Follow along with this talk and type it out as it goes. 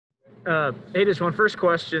Hey, just one first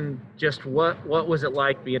question. Just what was it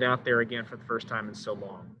like being out there again for the first time in so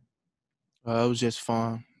long? It was just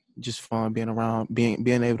fun being around, being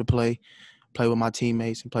able to play with my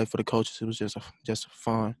teammates and play for the coaches. It was just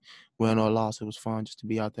fun. Win or loss, it was fun just to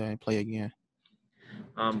be out there and play again.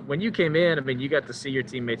 When you came in, I mean, you got to see your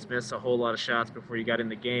teammates miss a whole lot of shots before you got in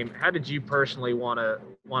the game. How did you personally want to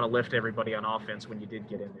lift everybody on offense when you did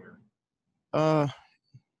get in there? Uh,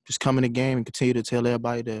 just come in the game and continue to tell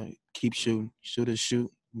everybody to keep shooting,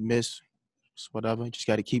 shoot, miss, whatever. Just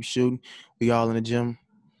got to keep shooting. We all in the gym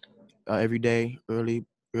every day, early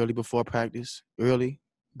before practice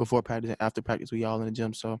and after practice. We all in the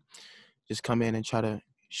gym, so just come in and try to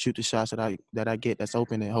shoot the shots that I get that's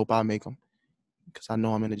open and hope I make them because I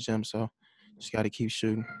know I'm in the gym. So just got to keep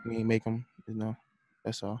shooting. We ain't make them,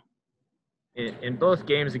 That's all. In both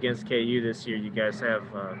games against KU this year, you guys have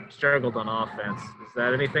struggled on offense. Is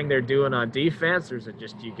that anything they're doing on defense, or is it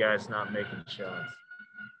just you guys not making shots?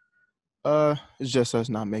 It's just us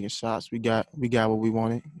not making shots. We got what we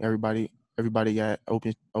wanted. Everybody got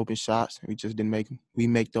open shots. We just didn't make them. We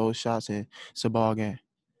make those shots and it's a ball game.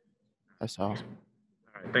 That's all. All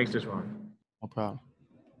right, thanks, DaJuan. No problem.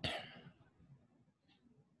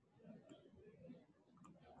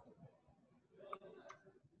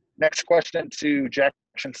 Next question to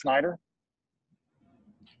Jackson Snyder.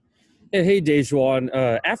 Hey, DaJuan.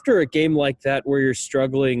 After a game like that where you're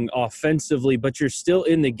struggling offensively, but you're still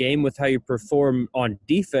in the game with how you perform on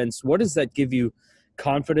defense, what does that give you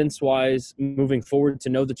confidence-wise moving forward to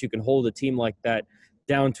know that you can hold a team like that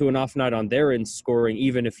down to an off night on their end scoring,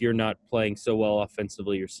 even if you're not playing so well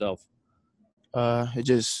offensively yourself? It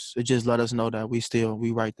just let us know that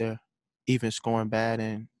we right there, even scoring bad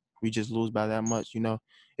and we just lose by that much.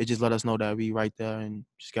 It just let us know that we right there and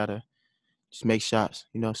just gotta just make shots.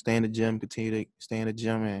 Stay in the gym, continue to stay in the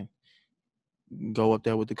gym, and go up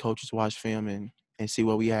there with the coaches, watch film, and see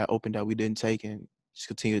what we had open that we didn't take, and just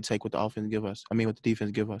continue to take what the offense give us. What the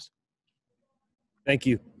defense give us. Thank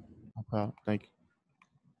you. No problem. Thank you.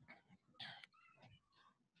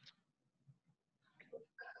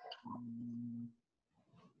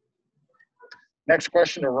 Next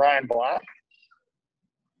question to Ryan Black.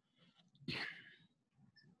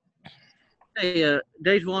 Hey,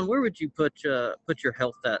 DaJuan, where would you put your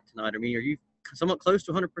health at tonight? I mean, are you somewhat close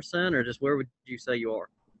to 100%, or just where would you say you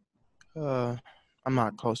are? I'm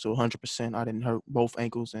not close to 100%. I didn't hurt both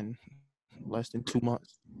ankles in less than 2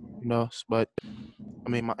 months. But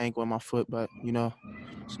my ankle and my foot. But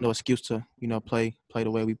it's no excuse to play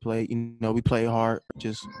the way we play. We play hard.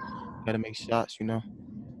 Just gotta make shots.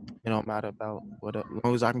 It don't matter about what. As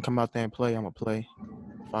long as I can come out there and play, I'm gonna play.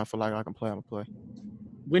 If I feel like I can play, I'm gonna play.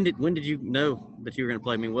 When did you know that you were going to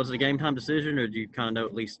play? I mean, was it a game time decision, or did you kind of know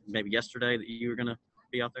at least maybe yesterday that you were going to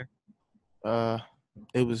be out there?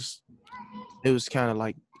 It was kind of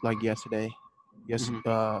like yesterday. Yes.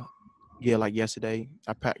 Mm-hmm. Yeah, like yesterday.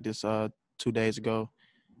 I practiced 2 days ago.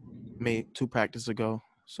 Made 2 practices ago.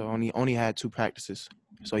 So only had 2 practices.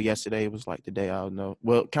 So yesterday was like the day I would know.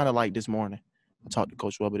 Well, kind of like this morning. I talked to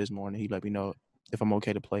Coach Weber this morning. He let me know if I'm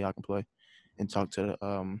okay to play, I can play, and talk to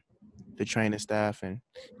the training staff, and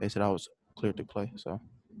they said I was cleared to play. So,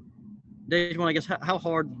 DaJuan, I guess how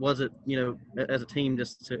hard was it, as a team,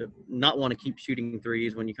 just to not want to keep shooting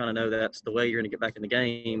threes when you kind of know that's the way you're going to get back in the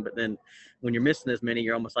game, but then when you're missing as many,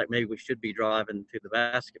 you're almost like maybe we should be driving to the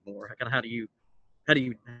basket more. Kind of how do you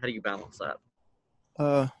balance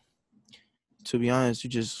that? To be honest,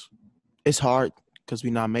 it's hard because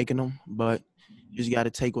we're not making them, but you just got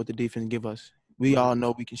to take what the defense give us. We all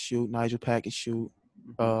know we can shoot. Nigel Pack can shoot.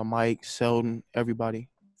 Mike, Selden, everybody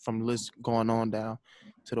from the list going on down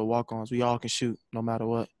to the walk-ons. We all can shoot no matter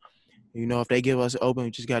what. If they give us open,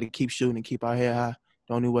 we just got to keep shooting and keep our head high.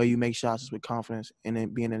 The only way you make shots is with confidence and then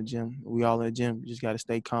being in the gym. We all in the gym. We just got to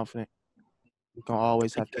stay confident. We're going to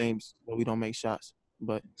always have games where we don't make shots.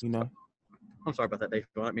 But, I'm sorry about that, Dave.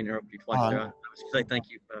 I didn't mean to interrupt you twice there. I was going to say thank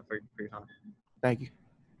you for your time. Thank you.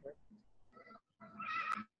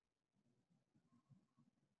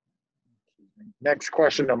 Next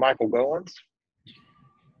question to Michael Goins.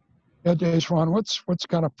 Yeah, DaJuan, what's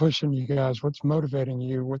kind of pushing you guys? What's motivating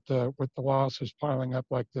you with the losses piling up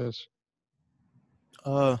like this?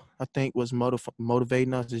 I think what's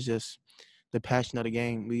motivating us is just the passion of the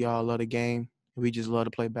game. We all love the game. We just love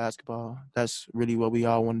to play basketball. That's really what we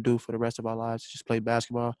all want to do for the rest of our lives, just play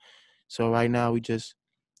basketball. So right now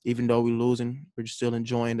even though we're losing, we're just still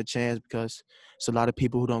enjoying the chance because it's a lot of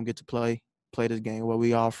people who don't get to play this game where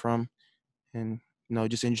we are from. And,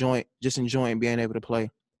 just enjoying being able to play.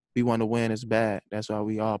 We want to win is bad. That's why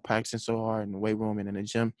we all practicing so hard in the weight room and in the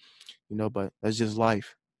gym, but that's just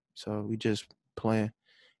life. So we just playing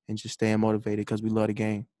and just staying motivated because we love the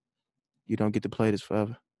game. You don't get to play this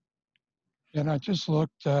forever. And I just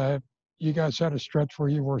looked, you guys had a stretch where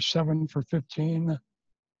you were 7 for 15,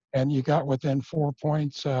 and you got within 4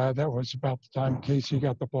 points. That was about the time Casey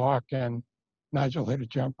got the block and Nigel hit a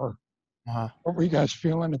jumper. Uh-huh. What were you guys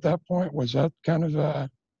feeling at that point? Was that kind of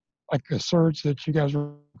like a surge that you guys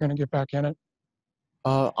were going to get back in it?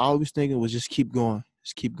 I was thinking was just keep going,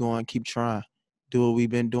 keep trying, do what we've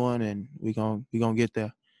been doing, and we gonna get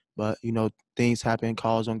there. But things happen,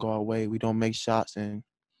 calls don't go our way, we don't make shots, and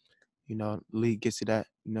league gets to that.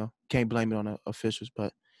 Can't blame it on the officials,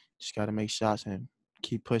 but just got to make shots and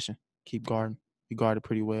keep pushing, keep guarding. We guarded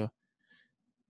pretty well.